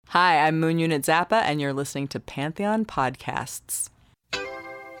Hi, I'm Moon Unit Zappa, and you're listening to Pantheon Podcasts.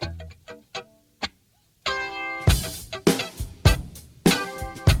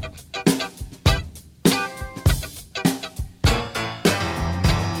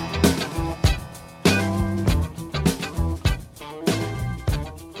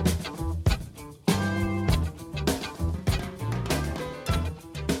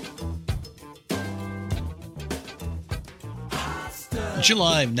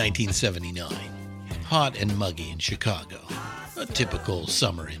 July of 1979. Hot and muggy in Chicago. A typical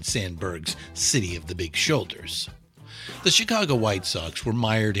summer in Sandberg's City of the Big Shoulders. The Chicago White Sox were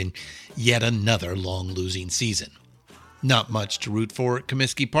mired in yet another long losing season. Not much to root for at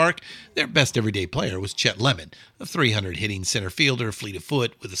Comiskey Park. Their best everyday player was Chet Lemon, a 300-hitting center fielder, fleet of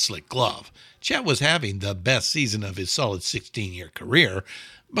foot with a slick glove. Chet was having the best season of his solid 16-year career,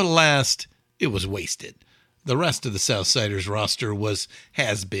 but alas, it was wasted. The rest of the Southsiders roster was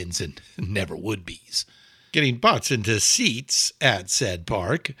has-beens and never-would-be's. Getting butts into seats at said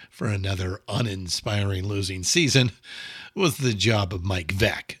park for another uninspiring losing season was the job of Mike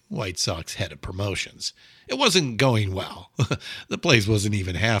Veeck, White Sox head of promotions. It wasn't going well. The place wasn't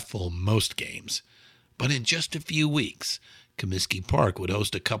even half full most games. But in just a few weeks, Comiskey Park would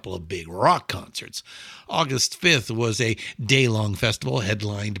host a couple of big rock concerts. August 5th was a day-long festival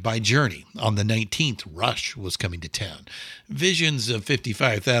headlined by Journey. On the 19th, Rush was coming to town. Visions of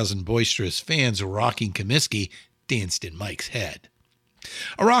 55,000 boisterous fans rocking Comiskey danced in Mike's head.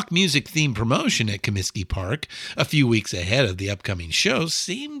 A rock music-themed promotion at Comiskey Park a few weeks ahead of the upcoming shows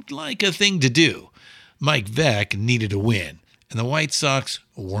seemed like a thing to do. Mike Veeck needed a win, and the White Sox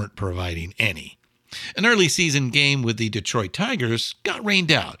weren't providing any. An early season game with the Detroit Tigers got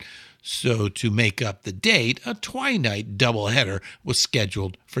rained out, so to make up the date, a twilight doubleheader was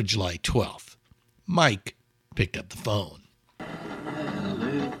scheduled for July 12th. Mike picked up the phone.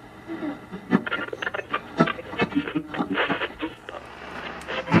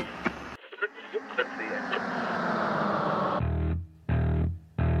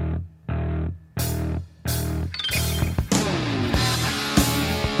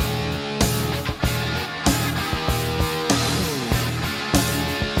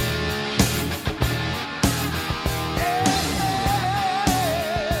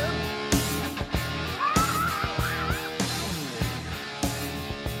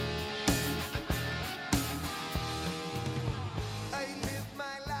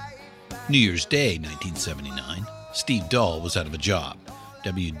 New Year's Day, 1979, Steve Dahl was out of a job.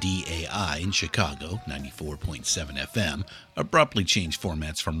 WDAI in Chicago, 94.7 FM, abruptly changed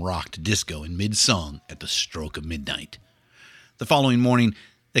formats from rock to disco in mid-song at the stroke of midnight. The following morning,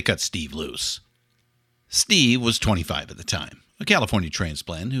 they cut Steve loose. Steve was 25 at the time, a California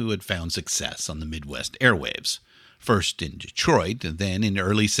transplant who had found success on the Midwest airwaves. First in Detroit, and then in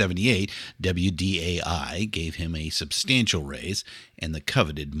early 78, WDAI gave him a substantial raise and the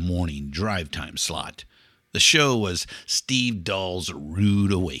coveted morning drive time slot. The show was Steve Dahl's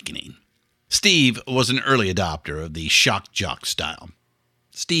rude awakening. Steve was an early adopter of the shock jock style.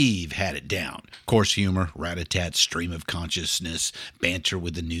 Steve had it down. Coarse humor, rat-a-tat stream of consciousness, banter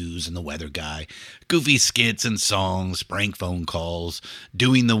with the news and the weather guy, goofy skits and songs, prank phone calls,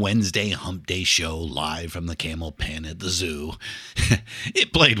 doing the Wednesday hump day show live from the Camel Pen at the zoo.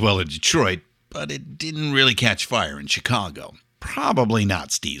 It played well in Detroit, but it didn't really catch fire in Chicago. Probably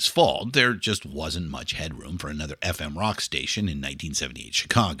not Steve's fault. There just wasn't much headroom for another FM rock station in 1978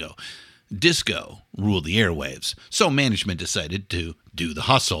 Chicago. Disco ruled the airwaves, so management decided to do the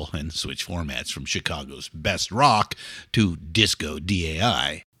hustle and switch formats from Chicago's best rock to Disco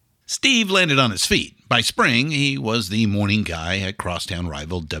DAI. Steve landed on his feet. By spring, he was the morning guy at crosstown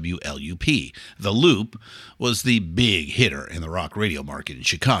rival WLUP. The Loop was the big hitter in the rock radio market in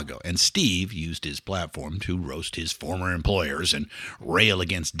Chicago, and Steve used his platform to roast his former employers and rail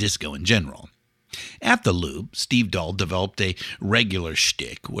against disco in general. At the Loop, Steve Dahl developed a regular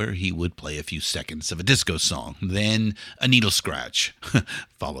shtick where he would play a few seconds of a disco song, then a needle scratch,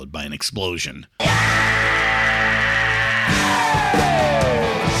 followed by an explosion.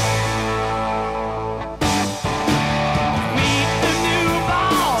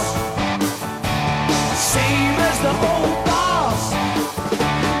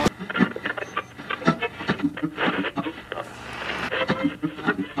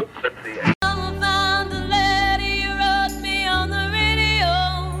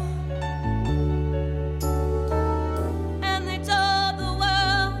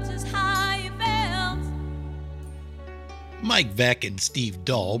 Mike Veeck and Steve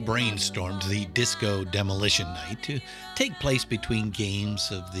Dahl brainstormed the Disco Demolition Night to take place between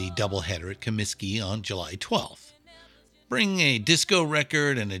games of the doubleheader at Comiskey on July 12th. Bring a disco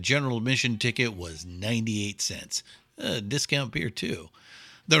record and a general admission ticket was 98 cents. Discount beer, too.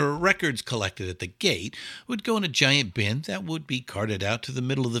 The records collected at the gate would go in a giant bin that would be carted out to the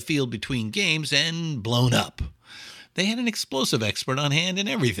middle of the field between games and blown up. They had an explosive expert on hand and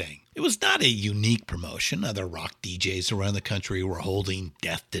everything. It was not a unique promotion. Other rock DJs around the country were holding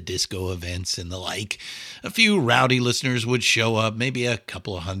death to disco events and the like. A few rowdy listeners would show up, maybe a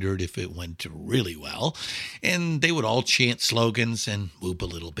couple of hundred if it went really well, and they would all chant slogans and whoop a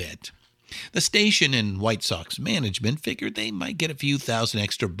little bit. The station and White Sox management figured they might get a few thousand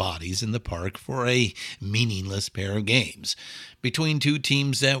extra bodies in the park for a meaningless pair of games between two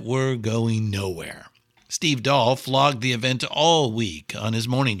teams that were going nowhere. Steve Dahl flogged the event all week on his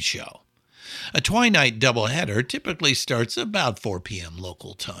morning show. A twilight doubleheader typically starts about 4 p.m.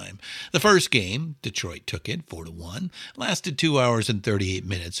 local time. The first game, Detroit took it 4-1, lasted 2 hours and 38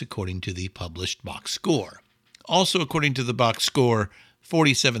 minutes according to the published box score. Also according to the box score,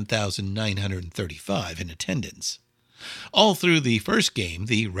 47,935 in attendance. All through the first game,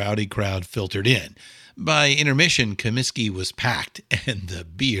 the rowdy crowd filtered in. By intermission, Comiskey was packed and the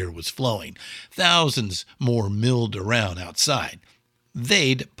beer was flowing. Thousands more milled around outside.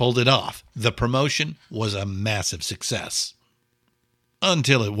 They'd pulled it off. The promotion was a massive success.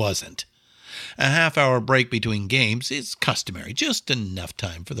 Until it wasn't. A half-hour break between games is customary, just enough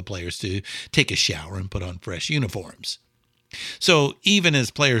time for the players to take a shower and put on fresh uniforms. So even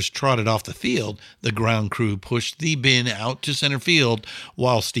as players trotted off the field, the ground crew pushed the bin out to center field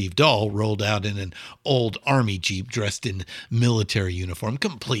while Steve Dahl rolled out in an old army jeep dressed in military uniform,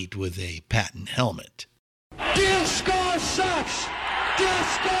 complete with a patent helmet. Disco sucks!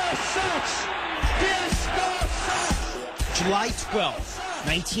 Disco sucks! Disco sucks! July 12th,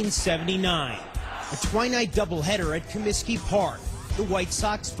 1979. A twilight doubleheader at Comiskey Park. The White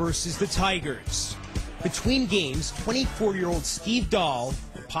Sox versus the Tigers. Between games, 24-year-old Steve Dahl,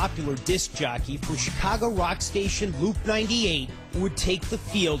 a popular disc jockey for Chicago rock station Loop 98, would take the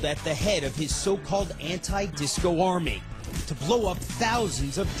field at the head of his so-called anti-disco army to blow up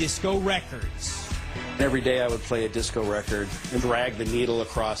thousands of disco records. Every day I would play a disco record and drag the needle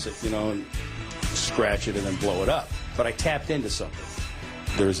across it, and scratch it and then blow it up. But I tapped into something.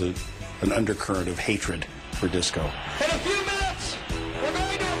 There's an undercurrent of hatred for disco. In a few minutes, we're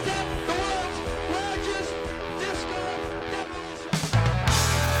going to attempt the world's largest disco demolition.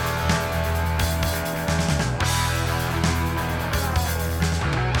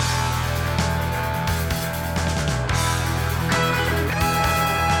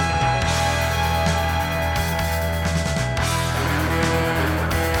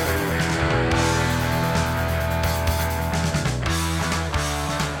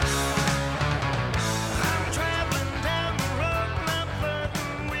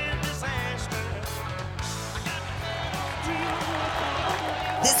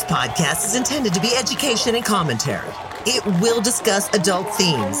 This podcast is intended to be education and commentary. It will discuss adult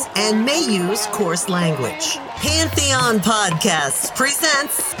themes and may use coarse language. Pantheon Podcasts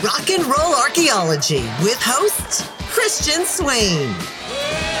presents Rock and Roll Archaeology with host Christian Swain.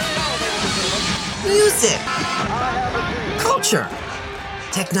 Music, culture,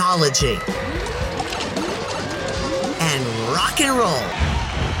 technology, and rock and roll.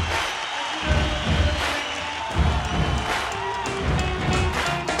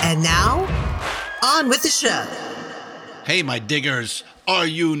 And now, on with the show. Hey, my diggers, are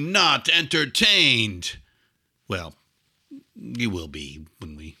you not entertained? Well, you will be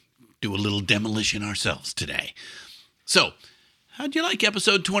when we do a little demolition ourselves today. So, how'd you like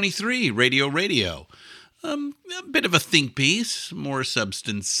episode 23, Radio? A bit of a think piece, more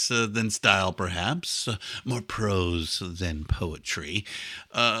substance than style, perhaps, more prose than poetry.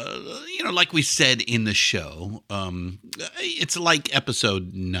 Like we said in the show, it's like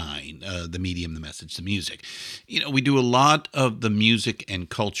episode 9, the medium, the message, the music. We do a lot of the music and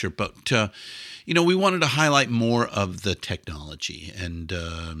culture, but we wanted to highlight more of the technology, and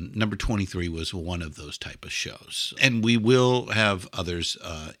number 23 was one of those type of shows. And we will have others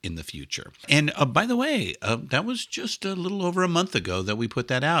in the future. And by the way, that was just a little over a month ago that we put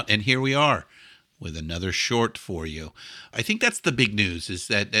that out, and here we are with another short for you. I think that's the big news, is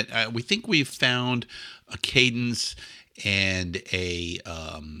that we think we've found a cadence and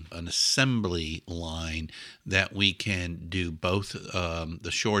an assembly line that we can do both the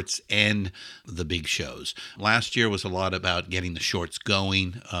shorts and the big shows. Last year was a lot about getting the shorts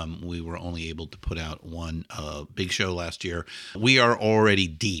going. We were only able to put out one big show last year. We are already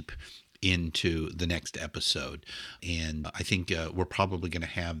deep into the next episode. And I think we're probably going to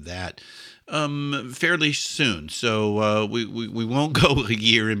have that fairly soon. So we won't go a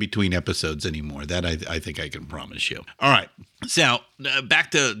year in between episodes anymore. That I think I can promise you. All right. So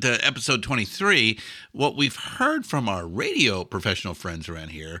back to episode 23, what we've heard from our radio professional friends around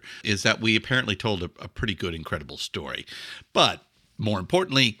here is that we apparently told a pretty good, incredible story. But more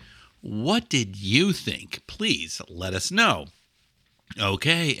importantly, what did you think? Please let us know.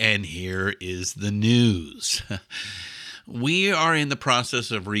 Okay, and here is the news. We are in the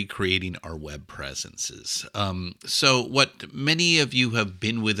process of recreating our web presences. So what many of you have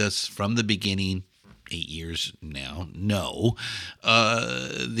been with us from the beginning, 8 years now, know,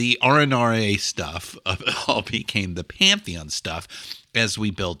 the RNRA stuff all became the Pantheon stuff as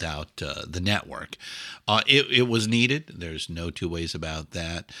we built out the network. It was needed. There's no two ways about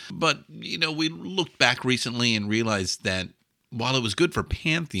that. But, we looked back recently and realized that while it was good for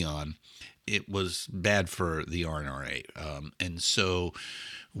Pantheon, it was bad for the RNRA. And so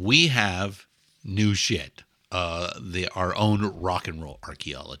we have new shit. Our own rock and roll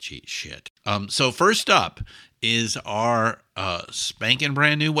archaeology shit. So first up is our spanking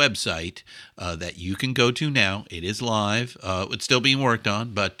brand new website that you can go to now. It is live. It's still being worked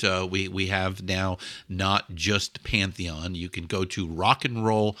on, but we have now not just Pantheon. You can go to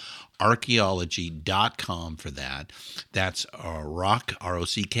rockandrollarchaeology.com for that. That's rock,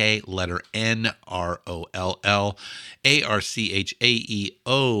 R-O-C-K, letter N, R-O-L-L,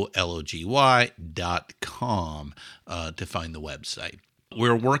 ARCHAEOLOGY.com to find the website.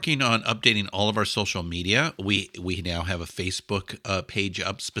 We're working on updating all of our social media. We now have a Facebook page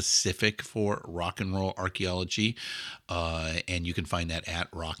up specific for rock and roll archaeology, and you can find that at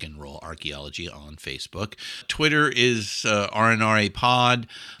Rock and Roll Archaeology on Facebook. Twitter is RNRA Pod.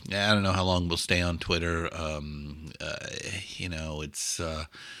 I don't know how long we'll stay on Twitter.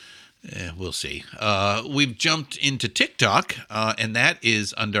 We'll see. We've jumped into TikTok, and that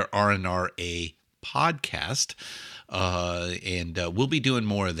is under RNRA Podcast. And we'll be doing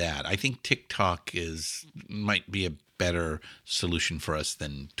more of that. I think TikTok might be a better solution for us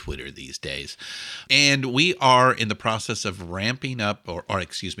than Twitter these days. And we are in the process of revamping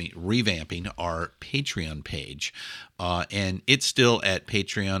our Patreon page. And it's still at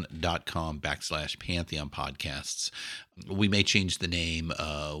patreon.com/Pantheon Podcasts. We may change the name.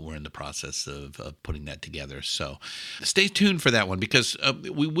 We're in the process of putting that together. So stay tuned for that one, because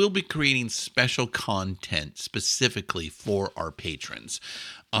we will be creating special content specifically for our patrons.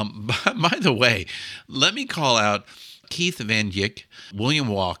 By the way, let me call out Keith Van Dyck, William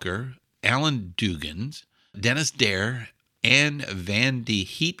Walker, Alan Dugans, Dennis Dare, Anne Van de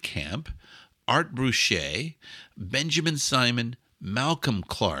Heetkamp, Art Boucher, Benjamin Simon, Malcolm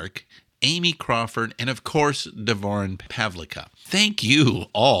Clark, Amy Crawford, and of course, Devorin Pavlika. Thank you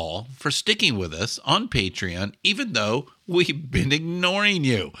all for sticking with us on Patreon, even though we've been ignoring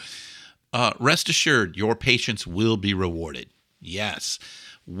you. Rest assured, your patience will be rewarded. Yes,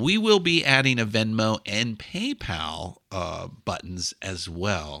 we will be adding a Venmo and PayPal buttons as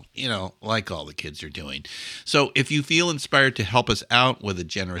well, like all the kids are doing. So if you feel inspired to help us out with a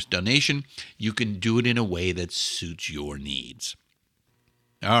generous donation, you can do it in a way that suits your needs.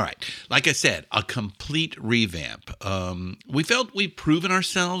 All right. Like I said, a complete revamp. We felt we've proven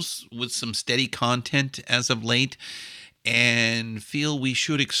ourselves with some steady content as of late, and feel we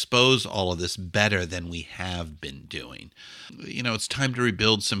should expose all of this better than we have been doing. It's time to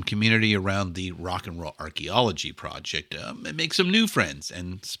rebuild some community around the Rock and Roll Archaeology Project, and make some new friends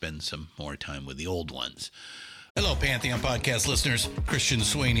and spend some more time with the old ones. Hello, Pantheon Podcast listeners. Christian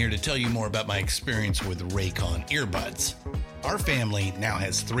Swain here to tell you more about my experience with Raycon earbuds. Our family now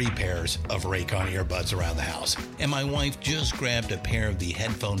has 3 pairs of Raycon earbuds around the house, and my wife just grabbed a pair of the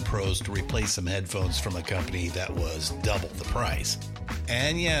Headphone Pros to replace some headphones from a company that was double the price.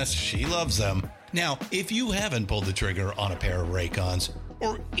 And yes, she loves them. Now, if you haven't pulled the trigger on a pair of Raycons,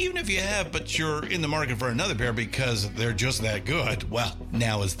 or even if you have, but you're in the market for another pair because they're just that good, well,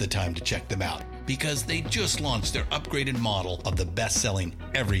 now is the time to check them out, because they just launched their upgraded model of the best-selling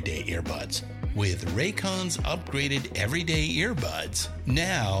everyday earbuds. With Raycon's upgraded everyday earbuds,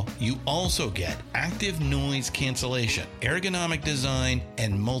 now you also get active noise cancellation, ergonomic design,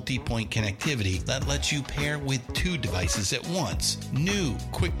 and multi-point connectivity that lets you pair with 2 devices at once. New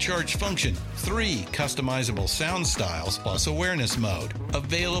quick charge function, 3 customizable sound styles, plus awareness mode.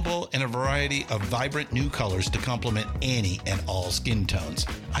 Available in a variety of vibrant new colors to complement any and all skin tones.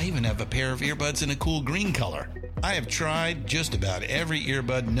 I even have a pair of earbuds in a cool green color. I have tried just about every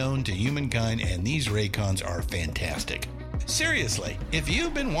earbud known to humankind, and these Raycons are fantastic. Seriously, if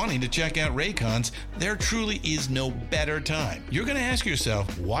you've been wanting to check out Raycons, there truly is no better time. You're going to ask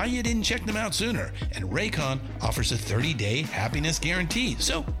yourself why you didn't check them out sooner, and Raycon offers a 30-day happiness guarantee.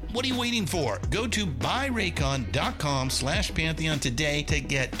 So what are you waiting for? Go to buyraycon.com/Pantheon today to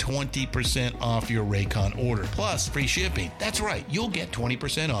get 20% off your Raycon order, plus free shipping. That's right, you'll get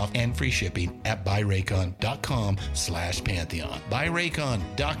 20% off and free shipping at buyraycon.com/Pantheon.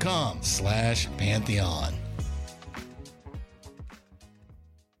 buyraycon.com/Pantheon.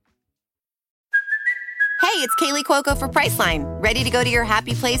 Hey, it's Kaylee Cuoco for Priceline. Ready to go to your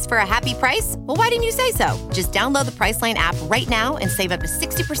happy place for a happy price? Well, why didn't you say so? Just download the Priceline app right now and save up to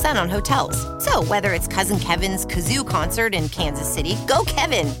 60% on hotels. So whether it's Cousin Kevin's Kazoo Concert in Kansas City, go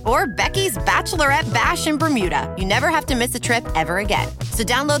Kevin, or Becky's Bachelorette Bash in Bermuda, you never have to miss a trip ever again. So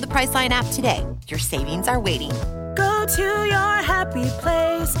download the Priceline app today. Your savings are waiting. Go to your happy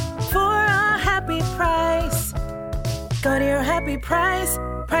place for a happy price. Go to your happy price,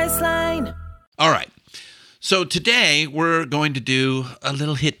 Priceline. All right. So today we're going to do a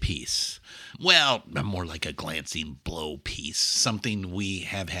little hit piece. Well, more like a glancing blow piece, something we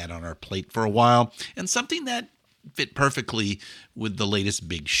have had on our plate for a while, and something that fit perfectly with the latest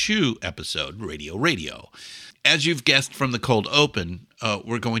Big Shoe episode, Radio. As you've guessed from the cold open,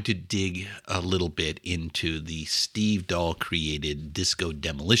 we're going to dig a little bit into the Steve Dahl created Disco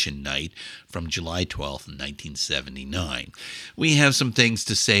Demolition Night from July 12th, 1979. We have some things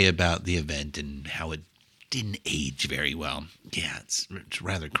to say about the event and how it didn't age very well. Yeah, it's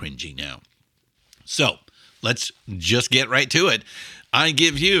rather cringy now. So, let's just get right to it. I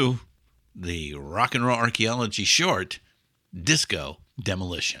give you the rock and roll archaeology short, Disco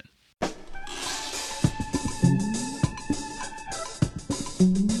Demolition.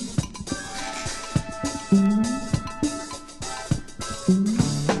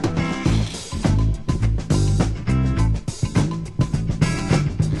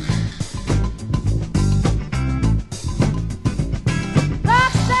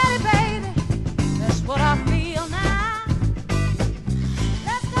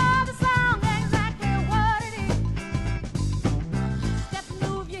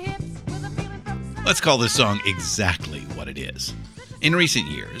 Let's call this song exactly what it is. In recent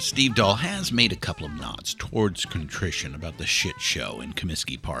years, Steve Dahl has made a couple of nods towards contrition about the shit show in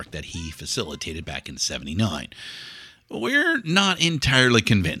Comiskey Park that he facilitated back in '79. We're not entirely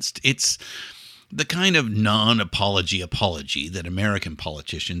convinced. It's the kind of non-apology apology that American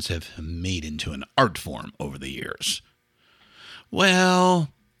politicians have made into an art form over the years.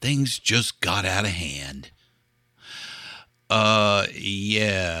 Well, things just got out of hand.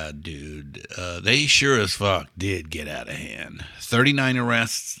 Yeah, dude. They sure as fuck did get out of hand. 39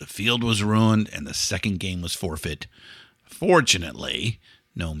 arrests, the field was ruined, and the second game was forfeit. Fortunately,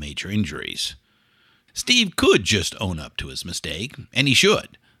 no major injuries. Steve could just own up to his mistake, and he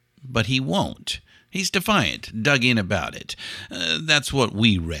should. But he won't. He's defiant, dug in about it. That's what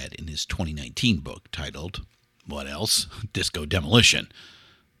we read in his 2019 book titled, what else? Disco Demolition.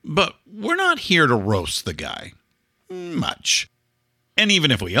 But we're not here to roast the guy. Much. And even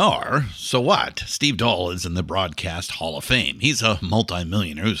if we are, so what? Steve Dahl is in the Broadcast Hall of Fame. He's a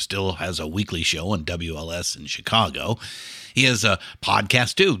multimillionaire who still has a weekly show on WLS in Chicago. He has a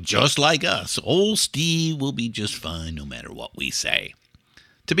podcast too, just like us. Old Steve will be just fine no matter what we say.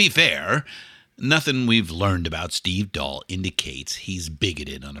 To be fair, nothing we've learned about Steve Dahl indicates he's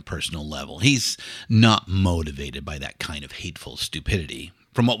bigoted on a personal level. He's not motivated by that kind of hateful stupidity.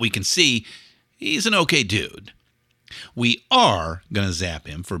 From what we can see, he's an okay dude. We are going to zap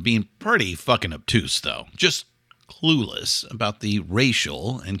him for being pretty fucking obtuse, though. Just clueless about the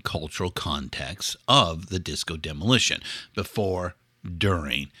racial and cultural context of the Disco Demolition before,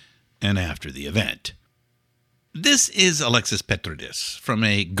 during, and after the event. This is Alexis Petridis from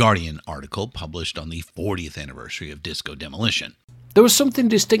a Guardian article published on the 40th anniversary of Disco Demolition. There was something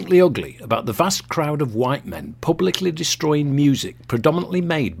distinctly ugly about the vast crowd of white men publicly destroying music predominantly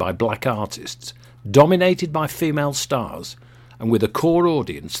made by black artists, dominated by female stars, and with a core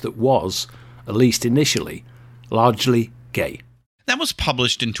audience that was, at least initially, largely gay. That was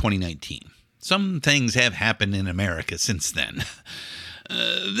published in 2019. Some things have happened in America since then.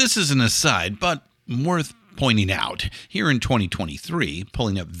 This is an aside, but worth pointing out. Here in 2023,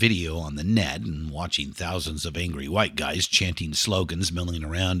 pulling up video on the net and watching thousands of angry white guys chanting slogans, milling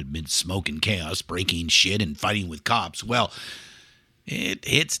around amid smoke and chaos, breaking shit and fighting with cops, well,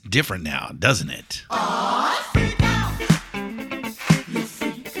 it's different now, doesn't it? Freak out. You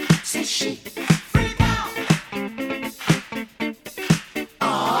freak. Say she. Freak out.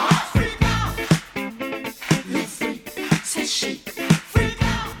 Freak out. You freak. Say she. Freak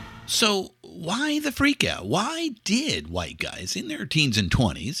out. So, why the freakout? Why did white guys in their teens and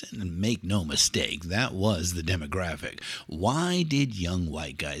 20s, and make no mistake, that was the demographic, why did young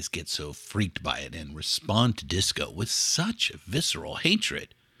white guys get so freaked by it and respond to disco with such visceral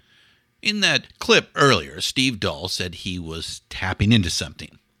hatred? In that clip earlier, Steve Dahl said he was tapping into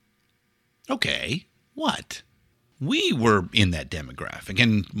something. Okay, what? We were in that demographic,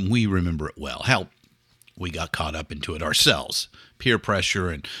 and we remember it well. Hell, we got caught up into it ourselves. Peer pressure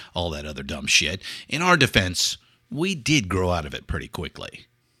and all that other dumb shit. In our defense, we did grow out of it pretty quickly.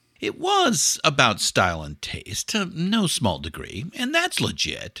 It was about style and taste to no small degree, and that's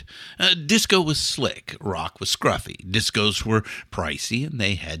legit. Disco was slick, rock was scruffy, discos were pricey, and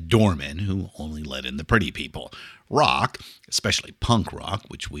they had doormen who only let in the pretty people. Rock, especially punk rock,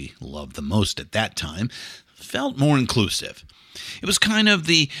 which we loved the most at that time, felt more inclusive. It was kind of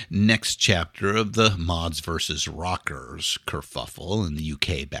the next chapter of the mods versus rockers kerfuffle in the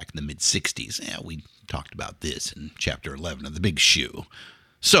UK back in the mid-60s. Yeah, we talked about this in Chapter 11 of The Big Shoe.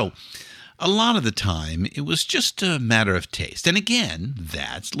 So, a lot of the time, it was just a matter of taste. And again,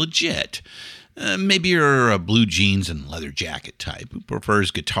 that's legit. Maybe you're a blue jeans and leather jacket type who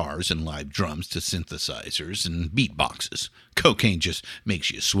prefers guitars and live drums to synthesizers and beatboxes. Cocaine just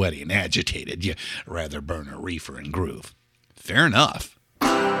makes you sweaty and agitated. You'd rather burn a reefer and groove. Fair enough.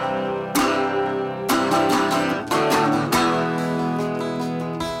 I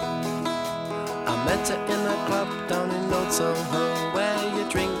met her in a club down in Old Soho, where you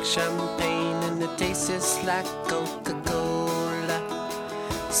drink champagne and it tastes like Coca-Cola,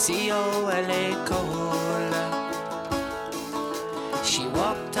 C-O-L-A, cola. She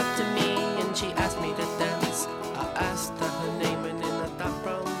walked up to me and she asked me to dance. I asked her her name, and in a dark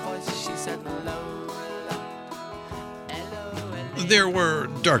brown voice she said hello. There were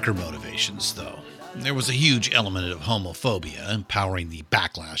darker motivations, though. There was a huge element of homophobia empowering the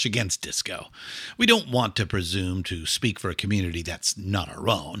backlash against disco. We don't want to presume to speak for a community that's not our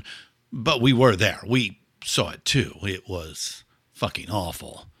own, but we were there. We saw it too. It was fucking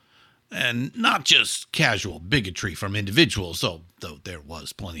awful. And not just casual bigotry from individuals, though there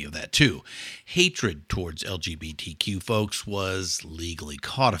was plenty of that too. Hatred towards LGBTQ folks was legally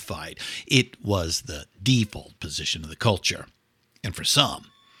codified. It was the default position of the culture. And for some,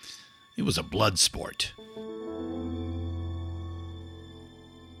 it was a blood sport.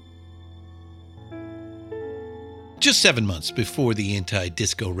 Just 7 months before the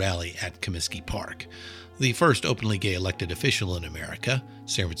anti-disco rally at Comiskey Park, the first openly gay elected official in America,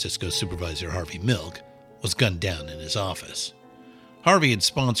 San Francisco Supervisor Harvey Milk, was gunned down in his office. Harvey had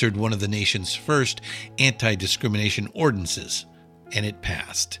sponsored one of the nation's first anti-discrimination ordinances, and it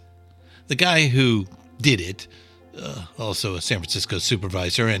passed. The guy who did it, also a San Francisco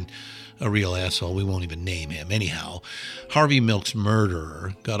supervisor and a real asshole, we won't even name him. Anyhow, Harvey Milk's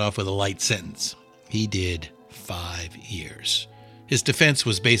murderer got off with a light sentence. He did 5 years. His defense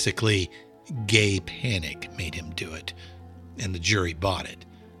was basically gay panic made him do it, and the jury bought it.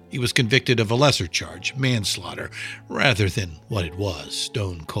 He was convicted of a lesser charge, manslaughter, rather than what it was,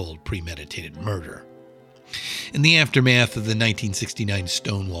 stone-cold premeditated murder. In the aftermath of the 1969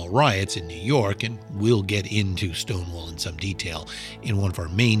 Stonewall riots in New York, and we'll get into Stonewall in some detail in one of our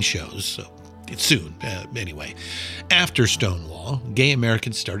main shows, so it's soon, anyway. After Stonewall, gay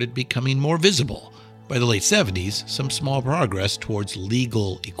Americans started becoming more visible. By the late 70s, some small progress towards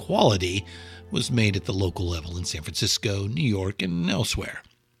legal equality was made at the local level in San Francisco, New York, and elsewhere.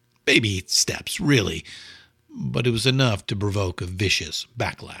 Baby steps, really, but it was enough to provoke a vicious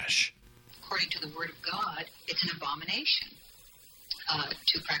backlash. According to the Word of God, it's an abomination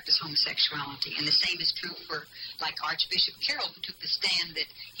to practice homosexuality. And the same is true for, like, Archbishop Carroll, who took the stand that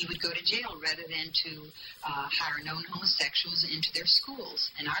he would go to jail rather than to hire known homosexuals into their schools.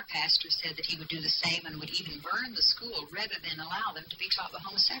 And our pastor said that he would do the same and would even burn the school rather than allow them to be taught by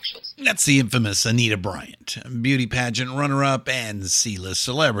homosexuals. That's the infamous Anita Bryant, beauty pageant runner-up and C-list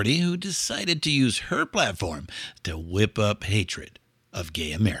celebrity who decided to use her platform to whip up hatred of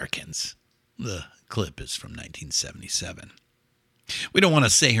gay Americans. The clip is from 1977. We don't want to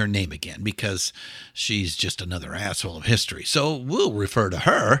say her name again because she's just another asshole of history, so we'll refer to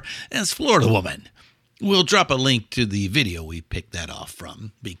her as Florida Woman. We'll drop a link to the video we picked that off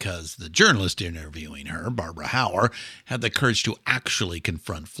from because the journalist interviewing her, Barbara Hauer, had the courage to actually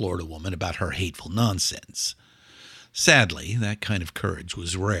confront Florida Woman about her hateful nonsense. Sadly, that kind of courage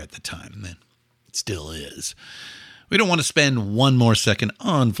was rare at the time, and it still is. We don't want to spend one more second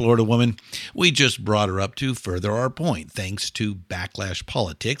on Florida Woman. We just brought her up to further our point, thanks to backlash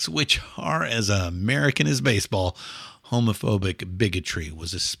politics, which are as American as baseball. Homophobic bigotry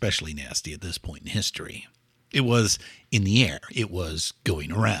was especially nasty at this point in history. It was in the air. It was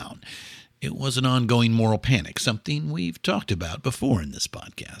going around. It was an ongoing moral panic, something we've talked about before in this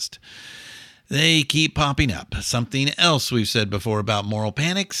podcast. They keep popping up. Something else we've said before about moral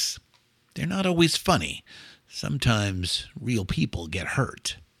panics, they're not always funny. Sometimes real people get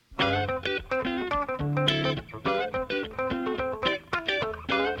hurt.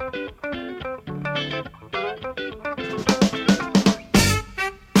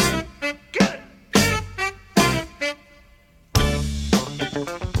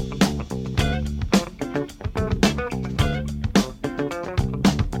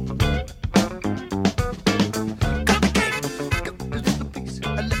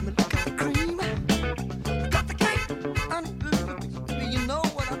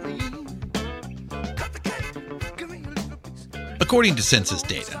 According to census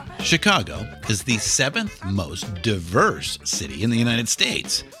data, Chicago is the 7th most diverse city in the United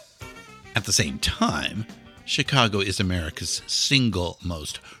States. At the same time, Chicago is America's single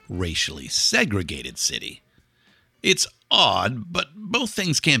most racially segregated city. It's odd, but both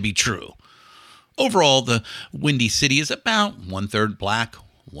things can be true. Overall, the Windy City is about 1/3 black,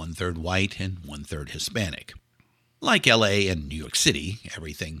 1/3 white, and 1/3 Hispanic. Like LA and New York City,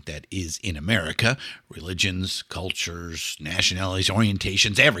 everything that is in America, religions, cultures, nationalities,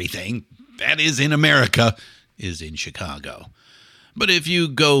 orientations, everything that is in America is in Chicago. But if you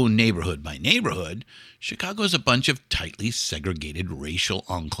go neighborhood by neighborhood, Chicago is a bunch of tightly segregated racial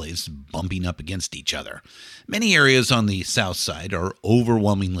enclaves bumping up against each other. Many areas on the south side are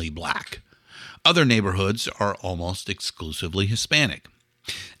overwhelmingly black. Other neighborhoods are almost exclusively Hispanic.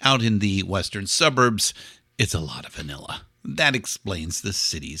 Out in the western suburbs, it's a lot of vanilla. That explains the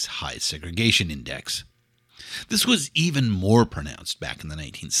city's high segregation index. This was even more pronounced back in the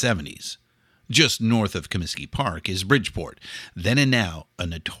 1970s. Just north of Comiskey Park is Bridgeport, then and now a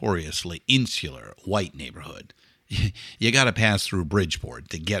notoriously insular white neighborhood. You gotta pass through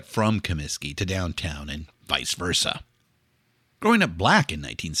Bridgeport to get from Comiskey to downtown and vice versa. Growing up black in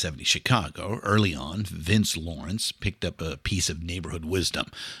 1970 Chicago, early on, Vince Lawrence picked up a piece of neighborhood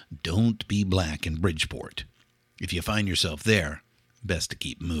wisdom. Don't be black in Bridgeport. If you find yourself there, best to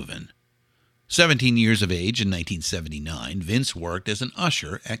keep moving. 17 years of age in 1979, Vince worked as an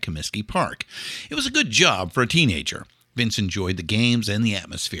usher at Comiskey Park. It was a good job for a teenager. Vince enjoyed the games and the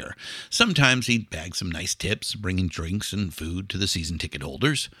atmosphere. Sometimes he'd bag some nice tips, bringing drinks and food to the season ticket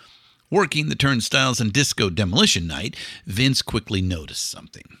holders. Working the turnstiles and disco demolition night, Vince quickly noticed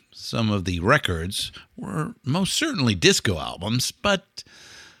something. Some of the records were most certainly disco albums, but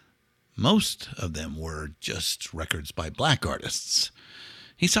most of them were just records by black artists.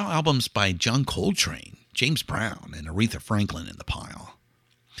 He saw albums by John Coltrane, James Brown, and Aretha Franklin in the pile.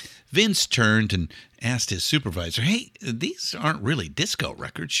 Vince turned and asked his supervisor, "Hey, these aren't really disco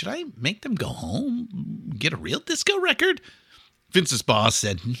records. Should I make them go home, get a real disco record?" Vince's boss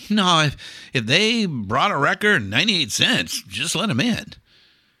said, "No, if they brought a record 98 cents, just let them in."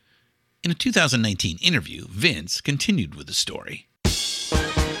 In a 2019 interview, Vince continued with the story.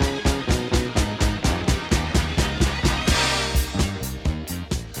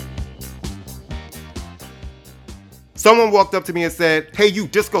 Someone walked up to me and said, "Hey, you,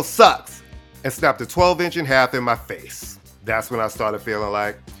 disco sucks," and snapped a 12-inch in half in my face. That's when I started feeling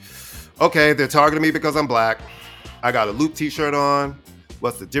like, okay, they're targeting me because I'm black. I got a Loop t-shirt on.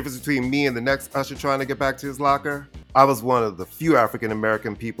 What's the difference between me and the next usher trying to get back to his locker? I was one of the few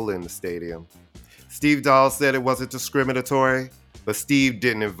African-American people in the stadium. Steve Dahl said it wasn't discriminatory, but Steve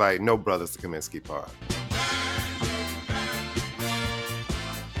didn't invite no brothers to Comiskey Park.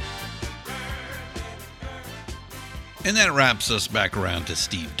 And that wraps us back around to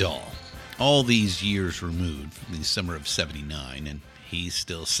Steve Dahl. All these years removed from the summer of '79, and he's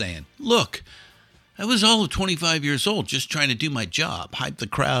still saying, "Look, I was all of 25 years old just trying to do my job, hype the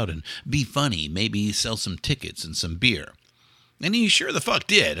crowd and be funny, maybe sell some tickets and some beer." And he sure the fuck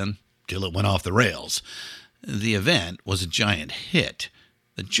did, until it went off the rails. The event was a giant hit.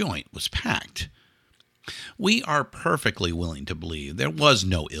 The joint was packed. We are perfectly willing to believe there was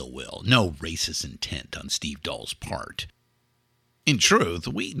no ill will, no racist intent on Steve Dahl's part. In truth,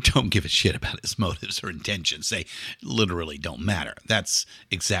 we don't give a shit about his motives or intentions. They literally don't matter. That's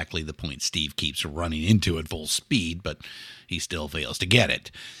exactly the point Steve keeps running into at full speed, but he still fails to get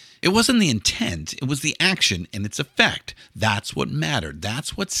it. It wasn't the intent, it was the action and its effect. That's what mattered.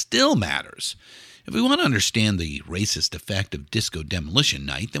 That's what still matters. If we want to understand the racist effect of Disco Demolition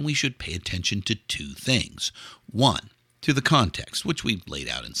Night, then we should pay attention to two things. One, to the context, which we've laid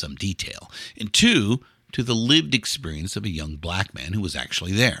out in some detail. And two, to the lived experience of a young black man who was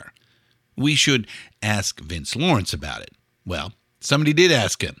actually there. We should ask Vince Lawrence about it. Well, somebody did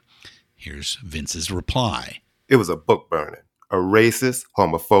ask him. Here's Vince's reply. It was a book burning, a racist,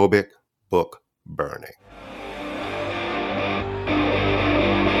 homophobic book burning.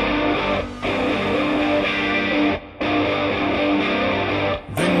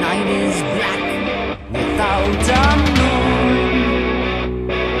 The night is black without a moon.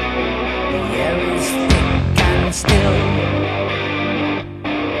 The air is thick and still.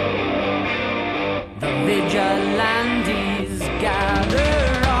 The vigilantes gather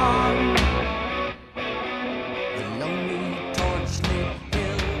on the lonely torch-lit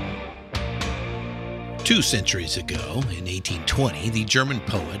hill. 2 centuries ago, in 1820, the German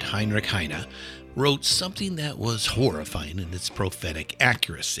poet Heinrich Heine wrote something that was horrifying in its prophetic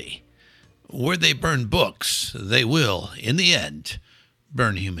accuracy. Where they burn books, they will, in the end,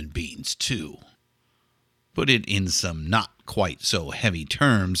 burn human beings too. Put it in some not quite so heavy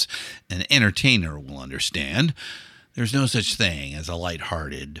terms an entertainer will understand. There's no such thing as a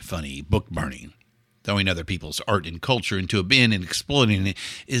light-hearted, funny book burning. Throwing other people's art and culture into a bin and exploiting it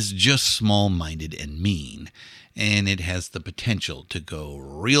is just small-minded and mean, and it has the potential to go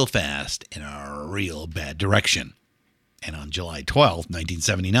real fast in a real bad direction. And on July 12th,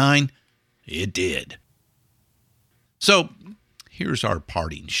 1979, it did. So, here's our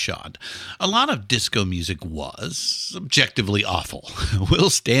parting shot. A lot of disco music was objectively awful. We'll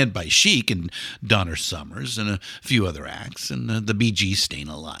stand by Chic and Donner Summers and a few other acts, and the Bee Gees' Stayin'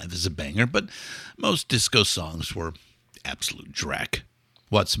 Alive is a banger, but most disco songs were absolute dreck.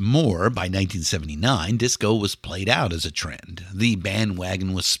 What's more, by 1979, disco was played out as a trend. The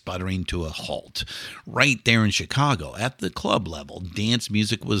bandwagon was sputtering to a halt. Right there in Chicago, at the club level, dance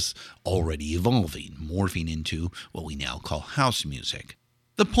music was already evolving, morphing into what we now call house music.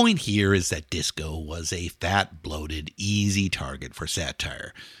 The point here is that disco was a fat, bloated, easy target for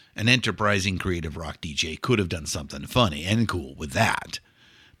satire. An enterprising creative rock DJ could have done something funny and cool with that.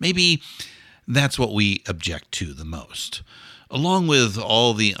 Maybe that's what we object to the most. Along with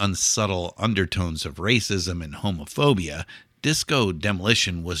all the unsubtle undertones of racism and homophobia, disco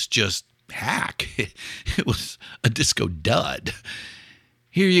Demolition was just hack. It was a disco dud.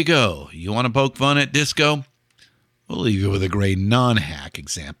 Here you go. You want to poke fun at disco? We'll leave you with a great non-hack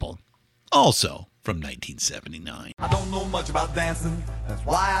example. Also from 1979. I don't know much about dancing. That's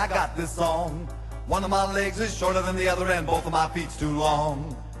why I got this song. One of my legs is shorter than the other and both of my feet's too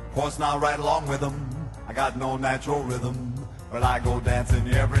long. Of course, now right along with them, I got no natural rhythm. But I go dancing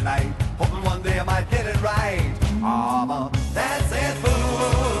every night, hoping one day I might get it right. I'm a dancing fool.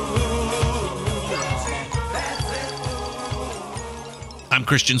 I'm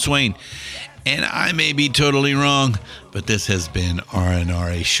Christian Swain, and I may be totally wrong, but this has been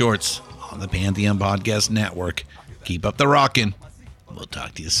RNRA Shorts on the Pantheon Podcast Network. Keep up the rockin'. We'll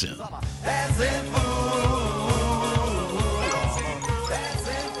talk to you soon. Dancing fool.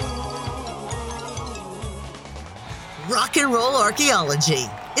 Rock and Roll Archaeology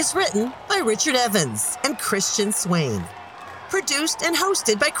is written by Richard Evans and Christian Swain. Produced and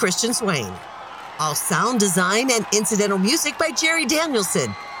hosted by Christian Swain. All sound design and incidental music by Jerry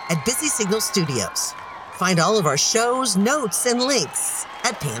Danielson at Busy Signal Studios. Find all of our shows, notes, and links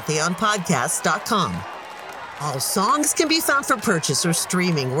at pantheonpodcast.com. All songs can be found for purchase or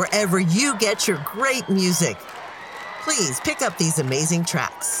streaming wherever you get your great music. Please pick up these amazing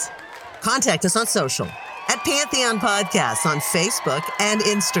tracks. Contact us on social at Pantheon Podcasts on Facebook and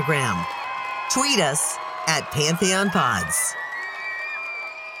Instagram. Tweet us at Pantheon Pods.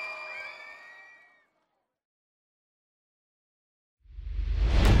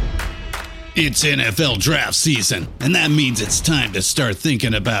 It's NFL draft season, and that means it's time to start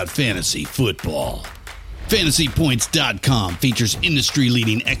thinking about fantasy football. FantasyPoints.com features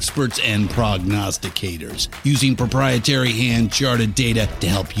industry-leading experts and prognosticators using proprietary hand-charted data to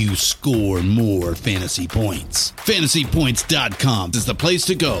help you score more fantasy points. FantasyPoints.com is the place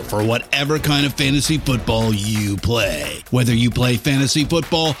to go for whatever kind of fantasy football you play. Whether you play fantasy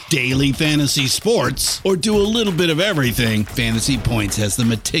football, daily fantasy sports, or do a little bit of everything, Fantasy Points has the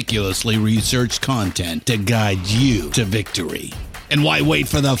meticulously researched content to guide you to victory. And why wait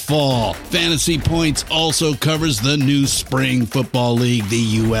for the fall? Fantasy Points also covers the new spring football league,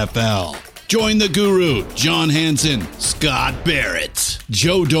 the UFL. Join the guru, John Hansen, Scott Barrett,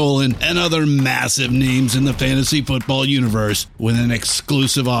 Joe Dolan, and other massive names in the fantasy football universe with an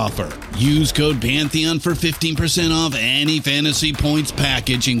exclusive offer. Use code Pantheon for 15% off any Fantasy Points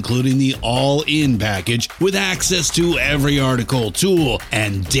package, including the all-in package, with access to every article, tool,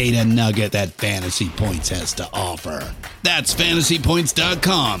 and data nugget that Fantasy Points has to offer. That's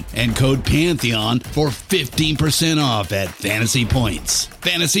FantasyPoints.com and code Pantheon for 15% off at Fantasy Points.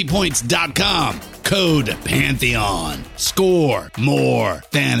 FantasyPoints.com. Code Pantheon. Score more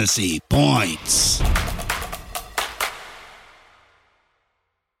fantasy points.